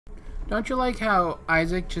Don't you like how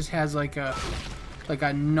Isaac just has like a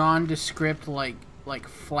nondescript like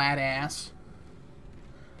flat ass?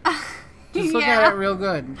 Just look at it real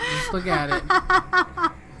good. Just look at it.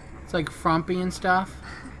 It's like frumpy and stuff.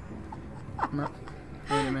 Wait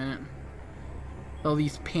a minute. All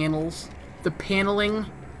these panels. The paneling.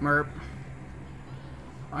 Merp.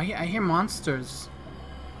 I hear monsters.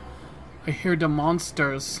 I hear the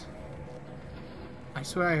monsters. I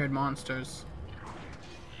swear I heard monsters.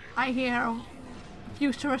 I hear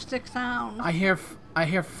futuristic sounds. I hear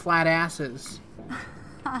flat asses.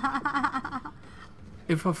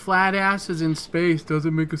 If a flat ass is in space, does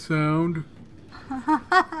it make a sound?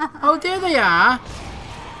 Oh, there they are.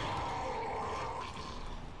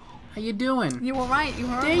 How you doing? You were right. You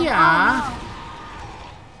heard There them. you Oh, are. no.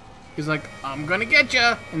 He's like, I'm gonna get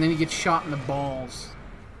you, and then he gets shot in the balls.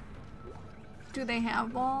 Do they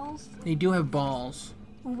have balls? They do have balls.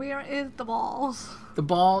 Where is the balls?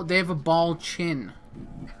 They have a ball chin.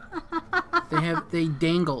 They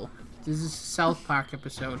dangle. This is a South Park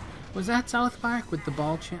episode. Was that South Park with the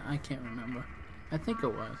ball chin? I can't remember. I think it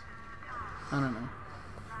was. I don't know.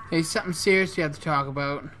 Hey, something serious you have to talk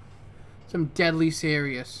about. Some deadly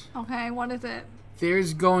serious. Okay, what is it?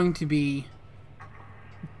 There's going to be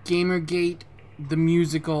Gamergate, the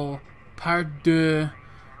musical, Part 2,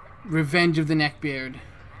 Revenge of the Neckbeard.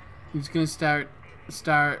 He's gonna star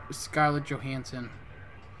Scarlett Johansson.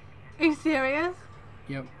 Are you serious?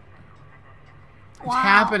 Yep. Wow. It's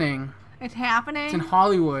happening. It's happening? It's in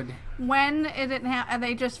Hollywood. When is it Are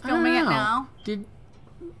they just I don't filming it know. now?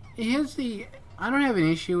 I don't have an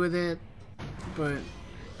issue with it, but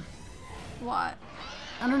What?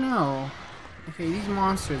 I don't know. Okay, these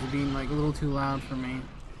monsters are being like a little too loud for me.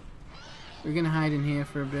 We're gonna hide in here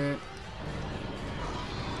for a bit.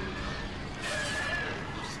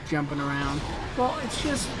 Just jumping around. Well, it's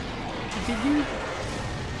just,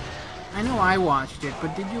 I know I watched it,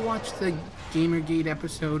 but did you watch the Gamergate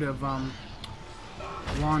episode of Law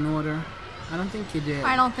and Order? I don't think you did.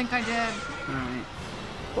 I don't think I did. Alright.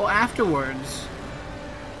 Well, afterwards,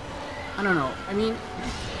 I don't know. I mean,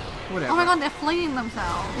 whatever. Oh my god, they're flinging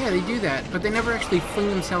themselves. Yeah, they do that, but they never actually fling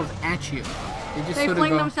themselves at you. They just They sort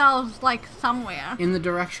fling of go themselves, like, somewhere. in the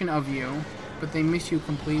direction of you, but they miss you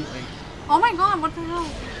completely. Oh my god, what the hell?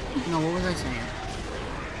 No, what was I saying?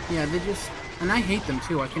 Yeah, they just... And I hate them,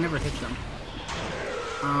 too. I can never hit them.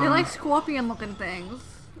 They're like scorpion-looking things.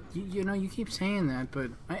 You know, you keep saying that,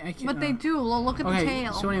 but I can't... But they do. Look at the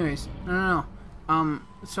tail. So anyways, no.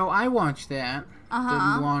 So I watched that.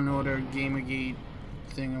 Uh-huh. The Law and Order Gamergate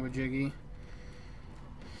thingamajiggy.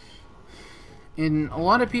 And a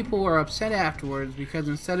lot of people were upset afterwards because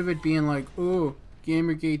instead of it being like, oh,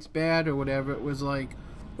 Gamergate's bad or whatever, it was like,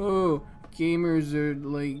 oh, gamers are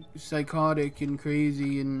like psychotic and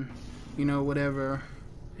crazy and, you know, whatever.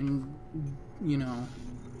 And, you know,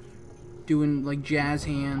 doing like jazz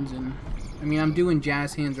hands and, I mean, I'm doing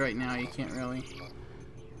jazz hands right now. You can't really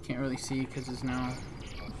see because there's no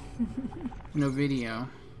video.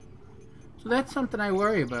 So that's something I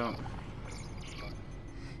worry about.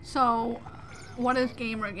 So, what is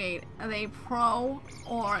Gamergate? Are they pro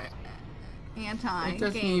or anti-game? It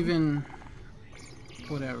doesn't even...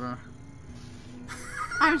 Whatever.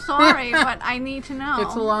 I'm sorry, but I need to know.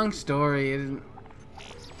 It's a long story.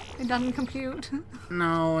 It doesn't compute.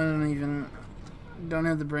 No, I don't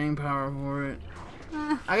have the brain power for it.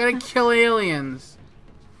 I gotta kill aliens.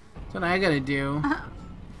 That's what I gotta do.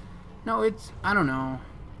 No, I don't know.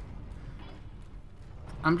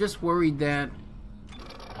 I'm just worried that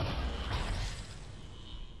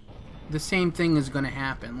the same thing is gonna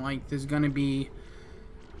happen. Like, there's gonna be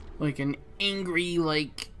like an angry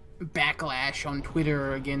like backlash on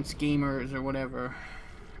Twitter against gamers or whatever,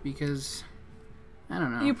 because I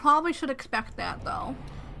don't know. You probably should expect that, though.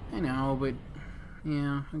 I know, but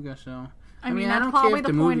yeah, I guess so. I mean, I that's don't probably care if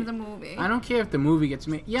the the point movie, of the movie. I don't care if the movie gets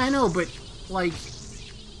made. Yeah, I know, but like,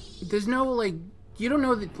 there's no like, you don't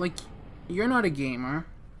know that, like, you're not a gamer,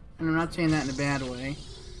 and I'm not saying that in a bad way.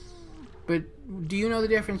 But do you know the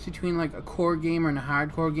difference between like a core gamer and a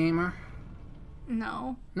hardcore gamer?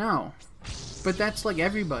 No. No. But that's like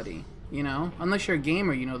everybody, you know? Unless you're a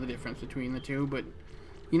gamer, you know the difference between the two, but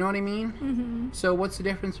you know what I mean? Mm-hmm. So what's the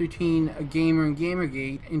difference between a gamer and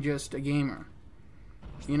Gamergate and just a gamer?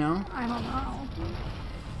 You know? I don't know.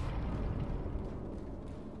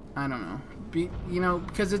 I don't know. You know,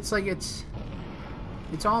 because it's like it's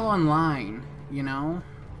all online, you know?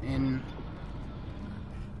 And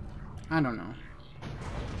I don't know.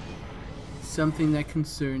 Something that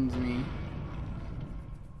concerns me.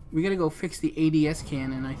 We gotta go fix the ADS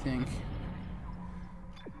cannon, I think.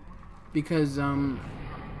 Because,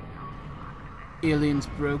 aliens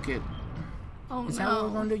broke it. Oh Is that what we're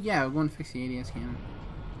no. going to do? Yeah, we're going to fix the ADS cannon.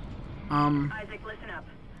 Isaac, listen up.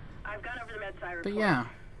 I've gone over the MedSci report. But yeah.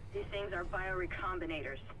 These things are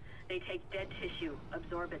biorecombinators. They take dead tissue,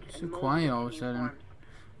 absorb it, So and mold quiet it all of a into new sudden. forms.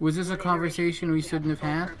 Was this a One conversation we iteration shouldn't have could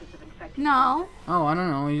the had? sole purpose of infecting No. Oh, I don't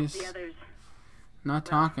know. He's The others, not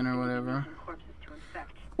talking or whatever. using corpses to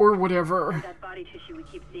infect. Or whatever. That body tissue we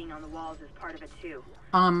keep seeing on the walls is part of it too.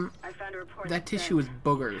 I found a report That says tissue is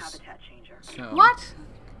boogers. habitat changer. So. What?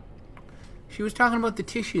 She was talking about the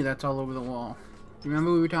tissue that's all over the wall.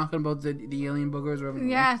 Remember we were talking about the alien boogers over the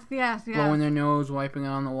wall? Yes. Blowing their nose, wiping it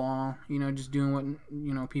on the wall. You know, just doing what,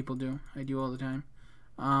 you know, people do. I do all the time.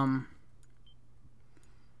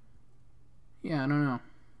 Yeah, I don't know.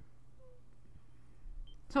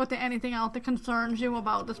 So is there anything else that concerns you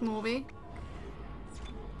about this movie?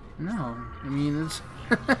 No. I mean, it's...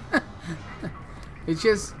 it's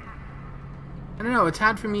just... I don't know. It's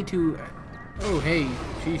hard for me to... Oh, hey.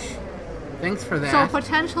 Sheesh. Thanks for that. So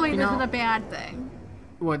potentially You this know- is a bad thing.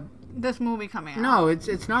 What? This movie coming out. No,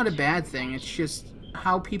 it's not a bad thing. It's just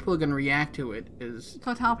how people are going to react to it is...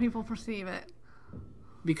 So it's how people perceive it.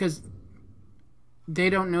 Because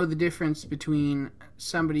they don't know the difference between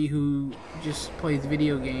somebody who just plays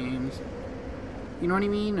video games. You know what I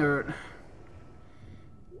mean? Or...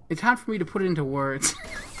 It's hard for me to put it into words.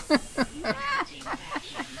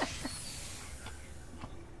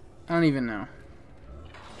 I don't even know.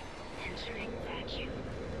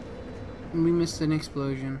 We missed an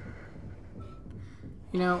explosion.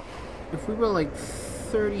 You know, if we were like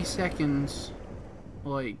 30 seconds,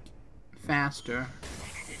 like, faster,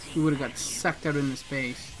 we would have got sucked out into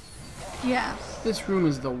space. Yes. This room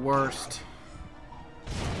is the worst.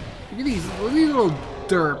 Look at these little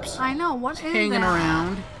derps I know. What is hanging that?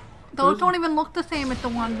 around. Those don't even look the same as the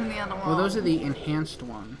ones in the other one. Well, those are the enhanced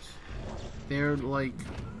ones. They're like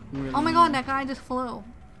really... Oh my god, that guy just flew.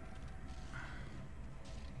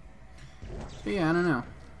 So yeah, I don't know.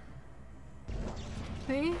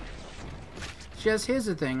 See? Just here's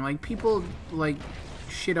the thing, like people like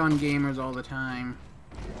shit on gamers all the time.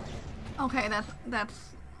 Okay, that's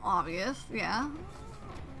obvious, yeah.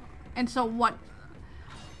 And so what...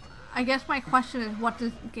 I guess my question is, what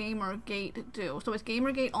does Gamergate do? So is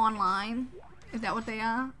Gamergate online? Is that what they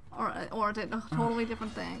are? Or is it a totally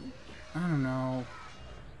different thing? I don't know.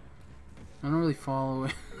 I don't really follow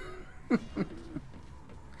it.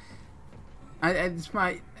 I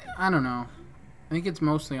don't know. I think it's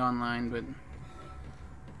mostly online, but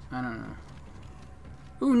I don't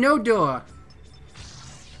know. Ooh, no door.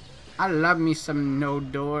 I love me some no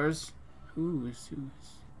doors. Ooh,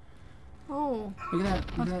 Oh, look at that.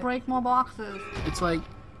 Look at let's that. break more boxes. It's like,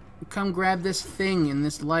 come grab this thing in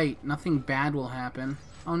this light. Nothing bad will happen.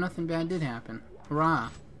 Oh, nothing bad did happen. Hurrah.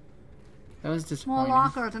 That was More disappointing.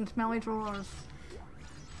 lockers and smelly drawers.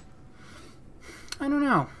 I don't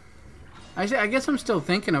know. I guess I'm still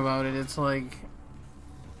thinking about it. It's like...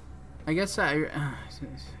 I guess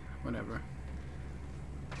whatever.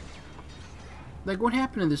 Like, what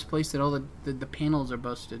happened to this place that all the panels are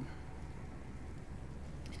busted?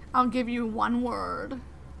 I'll give you one word.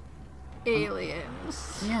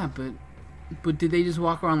 Aliens. Yeah, but did they just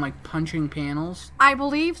walk around, like, punching panels I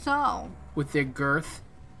believe so. with their girth?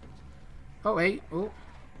 Oh, wait. Oh.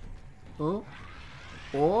 Oh.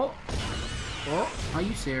 Oh. Oh. Are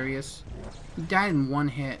you serious? He died in one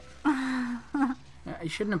hit. I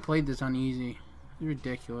shouldn't have played this on easy. It's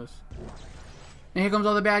ridiculous. And here comes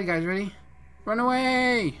all the bad guys. Ready? Run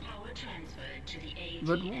away!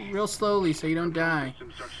 But real slowly so you don't die.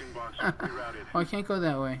 Oh, I can't go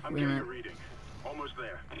that way. Wait a minute. Almost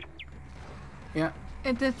there. Yeah.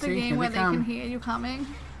 Is this the See, game here where they they can come. hear you coming?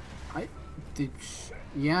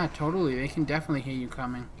 Yeah, totally. They can definitely hear you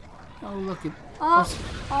coming. Oh, look at...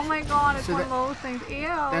 Oh my god, it's So one that- of those things. Ew,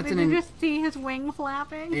 that's did an you in- just see his wing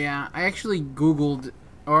flapping? Yeah, I actually Googled...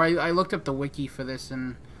 Or I looked up the wiki for this,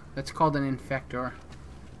 and that's called an infector.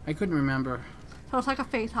 I couldn't remember. So it's like a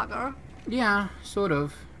face hugger. Yeah, sort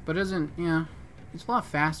of. But it isn't... Yeah. It's a lot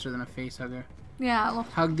faster than a face hugger. Yeah, it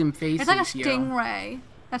looks... Hug them faces, It's like a yo. stingray.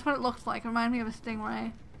 That's what it looks like. It reminds me of a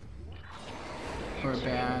stingray. Or a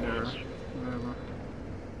bat, or whatever.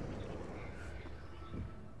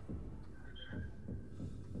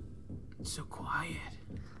 It's so quiet.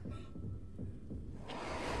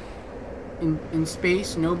 In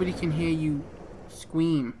space, nobody can hear you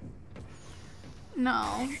scream.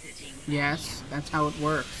 No. Yes, that's how it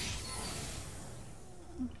works.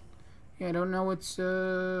 Yeah, I don't know what's,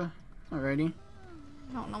 alrighty.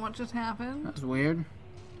 Don't know what just happened. That was weird.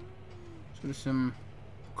 Sort of some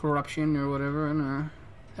corruption or whatever, I don't know.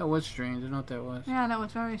 That was strange, I don't know what that was. Yeah, that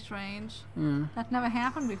was very strange. Yeah. That's never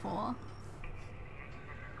happened before.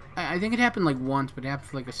 I think it happened like once, but it happened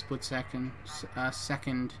for like a split second.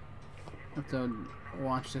 Second. I have to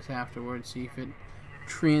watch this afterwards, see if it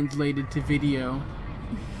translated to video.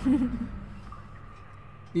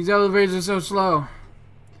 These elevators are so slow.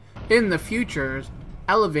 In the future,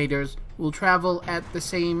 elevators will travel at the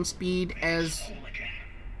same speed as...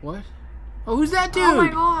 What? Oh, who's that dude? Oh my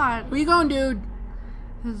god. Where you going, dude?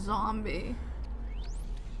 A zombie.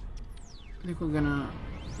 I think we're gonna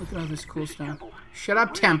look at all this cool stuff. Shut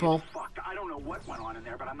up, Temple. I don't know what went on in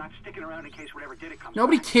there, but I'm not sticking around in case whatever did it comes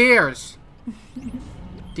Nobody back. cares.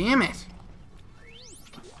 Damn it.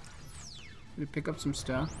 Gonna pick up some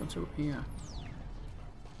stuff. What's over here?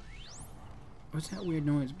 What's that weird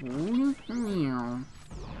noise?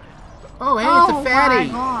 Oh, hey, it's a fatty.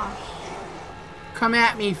 Oh my gosh. Come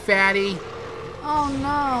at me, fatty. Oh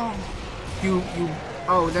no.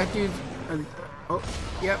 Oh, that dude's. Oh,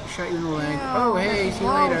 yep, shot you in the leg. Ew. Oh, hey, see you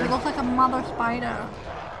Whoa, later. He looks like a mother spider.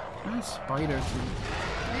 Not spiders.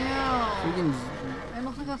 Ew. Freaking It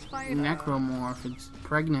looks like a spider. necromorph. It's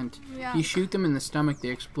pregnant. Yeah. You shoot them in the stomach, they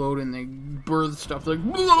explode and they birth stuff like.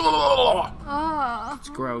 It's Oh.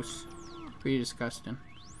 gross. Pretty disgusting.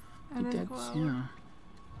 It is That's gross. yeah,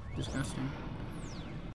 disgusting.